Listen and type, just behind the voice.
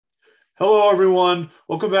Hello, everyone.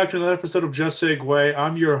 Welcome back to another episode of Just Say Guay.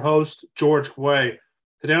 I'm your host, George Guay.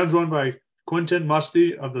 Today I'm joined by Quinton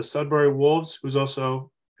Musty of the Sudbury Wolves, who's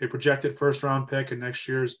also a projected first-round pick in next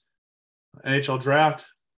year's NHL draft.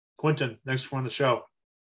 Quinton, thanks for on the show.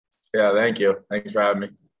 Yeah, thank you. Thanks for having me.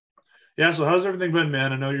 Yeah, so how's everything been,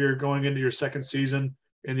 man? I know you're going into your second season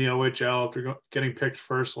in the OHL after getting picked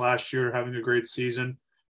first last year, having a great season.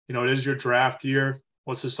 It is your draft year.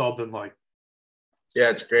 What's this all been like? Yeah,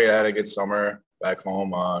 it's great. I had a good summer back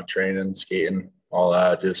home, training, skating, all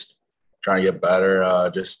that. Just trying to get better.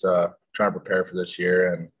 Trying to prepare for this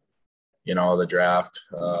year and the draft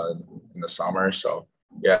in the summer. So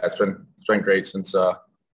yeah, it's been great since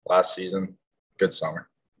last season. Good summer.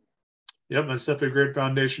 Yep, that's definitely a great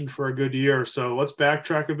foundation for a good year. So let's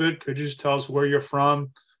backtrack a bit. Could you just tell us where you're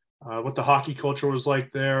from, what the hockey culture was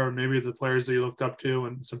like there, or maybe the players that you looked up to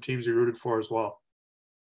and some teams you rooted for as well?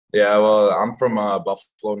 Yeah, well, I'm from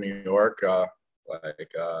Buffalo, New York,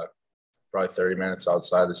 probably 30 minutes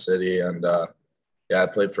outside the city, and yeah, I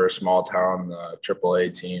played for a small town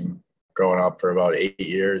AAA team growing up for about 8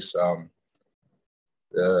 years.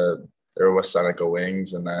 They were West Seneca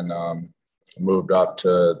Wings, and then moved up to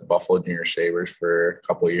the Buffalo Junior Sabres for a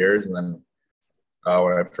couple of years. And then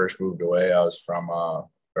when I first moved away, I was from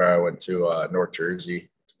where I went to North Jersey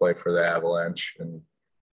to play for the Avalanche. And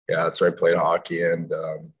yeah, that's where I played hockey. And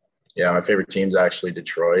yeah, my favorite team is actually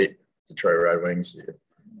Detroit Red Wings.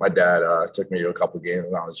 My dad took me to a couple of games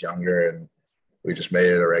when I was younger, and we just made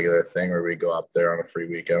it a regular thing where we go up there on a free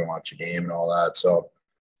weekend and watch a game and all that. So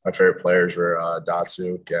my favorite players were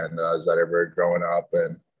Datsuk and Zetterberg growing up.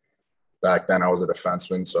 And back then I was a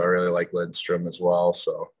defenseman, so I really like Lidstrom as well.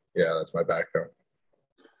 So yeah, that's my background.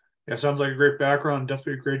 Yeah, sounds like a great background.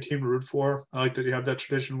 Definitely a great team to root for. I like that you have that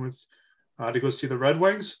tradition with to go see the Red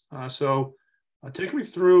Wings. So take me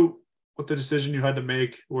through what the decision you had to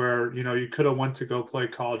make, where you could have went to go play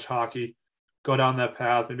college hockey, go down that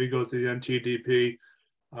path, maybe go to the NTDP.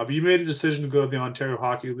 But you made a decision to go to the Ontario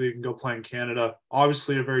Hockey League and go play in Canada.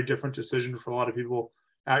 Obviously, a very different decision for a lot of people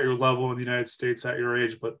at your level in the United States at your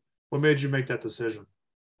age. But what made you make that decision?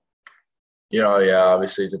 Yeah,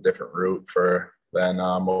 obviously it's a different route for than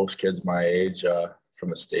most kids my age from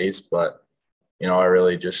the States, but I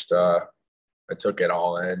really just I took it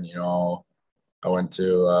all in. I went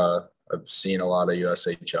to I've seen a lot of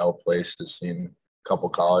USHL places, seen a couple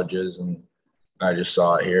colleges, and I just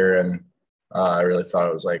saw it here, and I really thought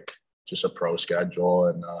it was like just a pro schedule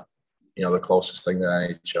and the closest thing to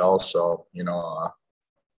NHL. So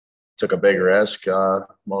took a big risk,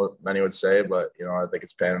 many would say, but I think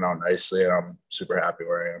it's panning out nicely, and I'm super happy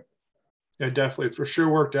where I am. Yeah, definitely. It's for sure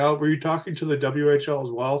worked out. Were you talking to the WHL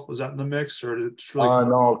as well? Was that in the mix, or did it just really come out?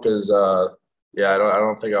 No, because yeah, I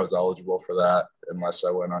don't think I was eligible for that unless I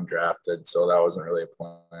went undrafted, so that wasn't really a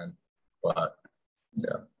plan. But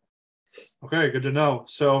yeah, Okay, good to know.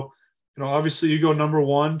 So, obviously you go number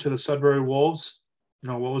one to the Sudbury Wolves.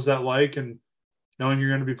 What was that like? And knowing you're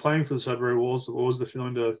going to be playing for the Sudbury Wolves, what was the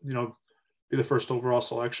feeling to, be the first overall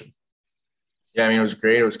selection? yeah, I mean it was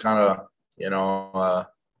great. It was kind of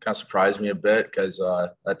surprised me a bit because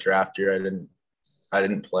that draft year I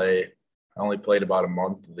didn't play. I only played about a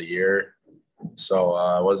month of the year, so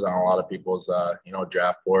I wasn't on a lot of people's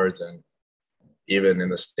draft boards, and even in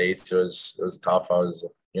the States it was tough. I was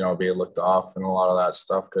being looked off and a lot of that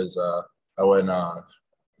stuff because I went I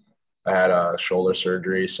had a shoulder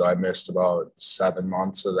surgery, so I missed about 7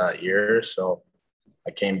 months of that year. So I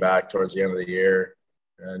came back towards the end of the year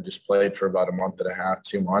and just played for about a month and a half,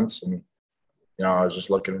 2 months, and I was just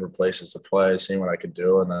looking for places to play, seeing what I could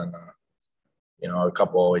do, and then a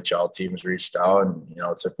couple OHL teams reached out and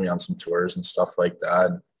took me on some tours and stuff like that.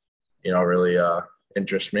 And, really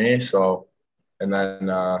interest me. So, and then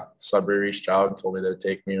Sudbury reached out and told me they'd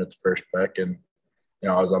take me with the first pick, and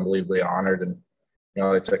I was unbelievably honored. And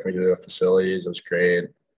they took me to the facilities. It was great.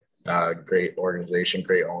 Great organization,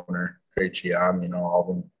 great owner, great GM. All of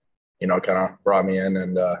them, kind of brought me in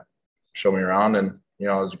and showed me around, and it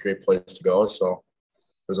was a great place to go. So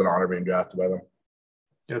it was an honor being drafted by them.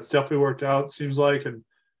 Yeah, it's definitely worked out, seems like. And,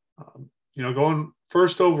 going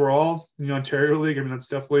first overall in the Ontario League, I mean,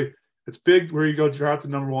 it's big where you go drafted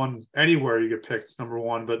number one, anywhere you get picked number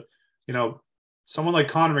one. But, you know, someone like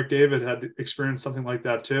Connor McDavid had experienced something like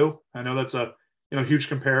that too. I know that's a, huge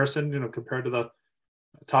comparison, compared to the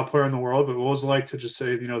top player in the world. But what was it like to just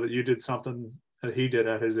say, that you did something that he did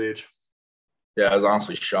at his age? Yeah, it was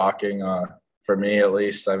honestly shocking for me, at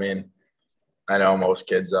least. I mean, I know most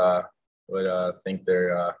kids would think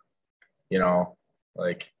they're, you know,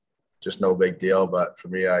 like just no big deal. But for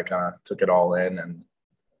me, I kind of took it all in and,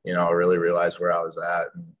 really realized where I was at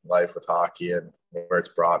in life with hockey and where it's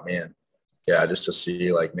brought me. And, yeah, just to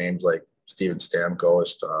see like names like Steven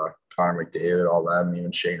Stamkos, Connor McDavid, all them,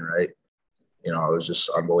 even Shane Wright, it was just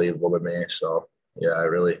unbelievable to me. So yeah,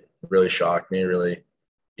 it really shocked me, really,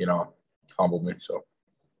 humbled me. So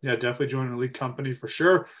Yeah, definitely joining elite company for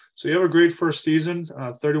sure. So you have a great first season,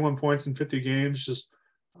 31 points in 50 games. Just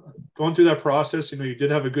going through that process, you did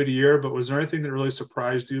have a good year, but was there anything that really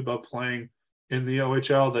surprised you about playing in the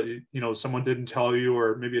OHL that someone didn't tell you,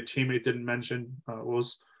 or maybe a teammate didn't mention? What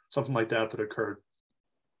was something like that occurred?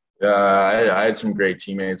 yeah, I had some great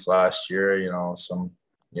teammates last year. Some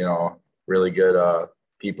really good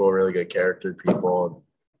people, really good character people.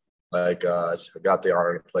 Like I got the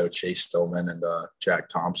honor to play with Chase Stillman and Jack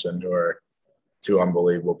Thompson, who are two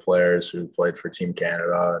unbelievable players who played for Team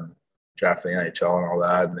Canada and drafted the NHL and all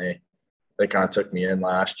that. And they kind of took me in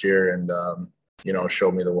last year and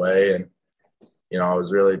showed me the way. And it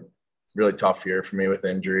was really tough year for me with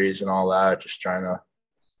injuries and all that. Just trying to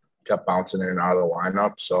kept bouncing in and out of the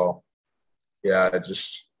lineup. So yeah,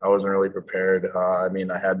 I wasn't really prepared. I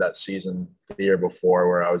had that season the year before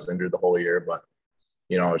where I was injured the whole year, but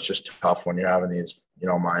it's just tough when you're having these,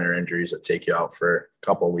 minor injuries that take you out for a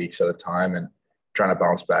couple of weeks at a time, and trying to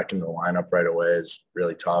bounce back into the lineup right away is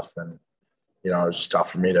really tough. And, it's just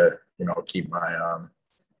tough for me to, keep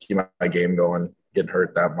my game going, getting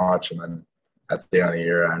hurt that much. And then at the end of the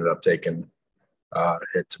year, I ended up taking a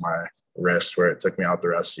hit to my wrist where it took me out the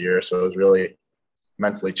rest of the year. So it was really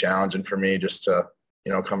mentally challenging for me just to,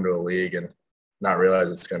 come to a league and not realize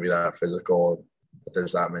it's going to be that physical, but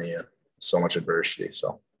there's so much adversity.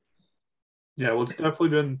 So, yeah, well, it's definitely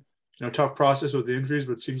been a tough process with the injuries,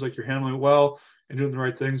 but it seems like you're handling it well and doing the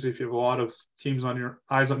right things. If you have a lot of teams on your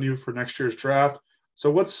eyes on you for next year's draft,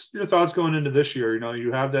 so what's your thoughts going into this year?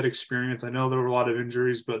 You have that experience. I know there were a lot of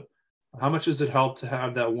injuries, but how much does it help to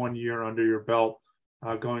have that 1 year under your belt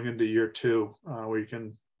going into year two, where you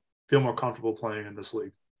can feel more comfortable playing in this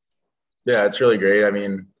league? Yeah, it's really great.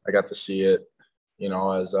 I got to see it,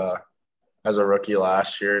 as a rookie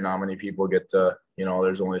last year. Not many people get to,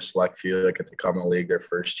 there's only a select few that get to come in the league their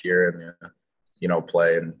first year and,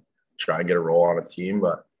 play and try and get a role on a team.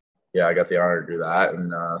 But yeah, I got the honor to do that.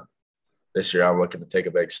 And this year I'm looking to take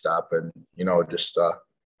a big step and, just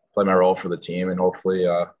play my role for the team and hopefully,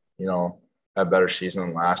 have a better season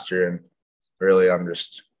than last year. And really, I'm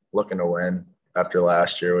just looking to win. After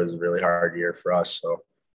last year was a really hard year for us. So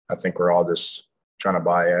I think we're all just trying to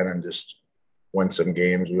buy in and just win some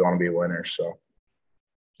games. We want to be winners. So,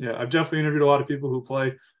 yeah, I've definitely interviewed a lot of people who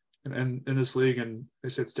play in this league, and they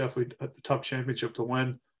say it's definitely a tough championship to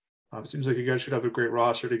win. It seems like you guys should have a great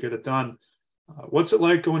roster to get it done. What's it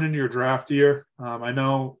like going into your draft year? I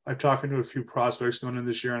know I've talked to a few prospects going in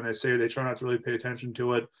this year, and they say they try not to really pay attention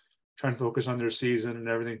to it, try and focus on their season, and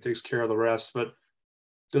everything takes care of the rest. But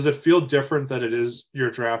does it feel different that it is your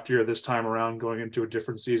draft year this time around, going into a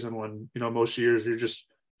different season when most years you're just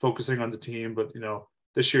focusing on the team, but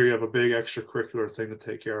this year you have a big extracurricular thing to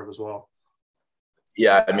take care of as well?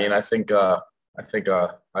 Yeah, I think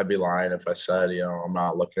I'd be lying if I said I'm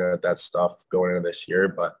not looking at that stuff going into this year,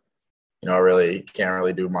 but I really can't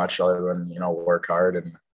really do much other than work hard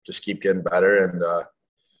and just keep getting better. And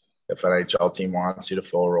if an NHL team wants you to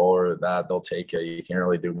fill a role or that, they'll take you. You can't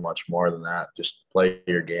really do much more than that. Just play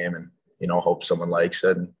your game and hope someone likes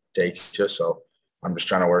it and takes you. So I'm just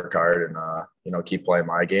trying to work hard and keep playing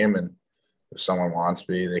my game. And if someone wants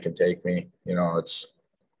me, they can take me. It's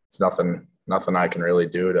nothing I can really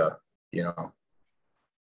do to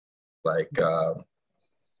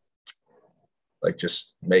like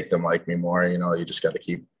just make them like me more. You just got to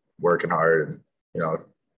keep working hard and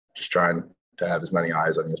just trying to have as many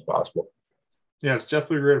eyes on you as possible. Yeah, it's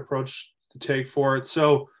definitely a great approach to take for it.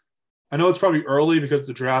 So I know it's probably early because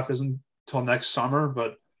the draft isn't until next summer,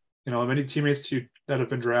 but many teammates that have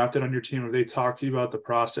been drafted on your team, have they talked to you about the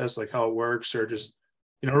process, like how it works, or just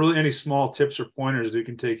really any small tips or pointers that you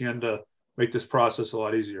can take in to make this process a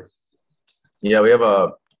lot easier? Yeah, we have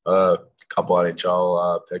a couple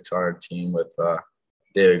NHL picks on our team with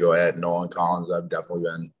David Goyette and Nolan Collins. I've definitely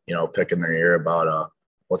been picking their ear about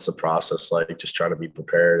what's the process like, just trying to be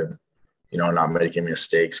prepared and not making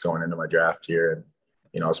mistakes going into my draft year.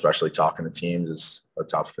 And especially talking to teams is a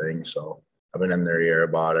tough thing. So I've been in their ear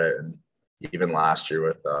about it. And even last year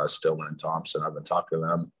with Stillman and Thompson, I've been talking to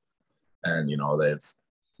them, and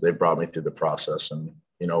they've brought me through the process and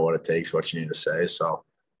what it takes, what you need to say. So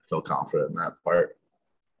I feel confident in that part.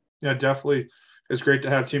 Yeah, definitely. It's great to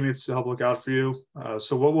have teammates to help look out for you.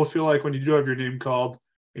 So what will it feel like when you do have your name called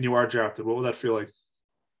and you are drafted? What will that feel like?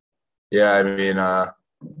 Yeah,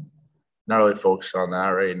 not really focused on that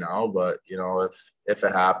right now, but if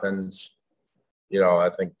it happens, I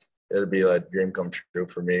think it'd be a dream come true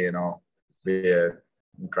for me. be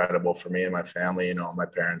incredible for me and my family. You know, my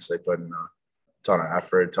parents, they put in a ton of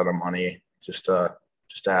effort, a ton of money just to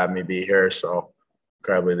have me be here. So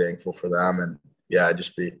incredibly thankful for them. And yeah,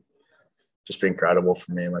 just be incredible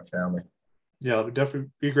for me and my family. Yeah, it would definitely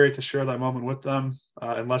be great to share that moment with them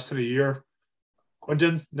in less than a year.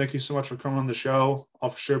 Quinton, thank you so much for coming on the show.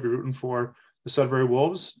 I'll for sure be rooting for the Sudbury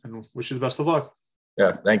Wolves and wish you the best of luck.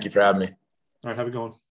 Yeah, thank you for having me. All right, have a good one.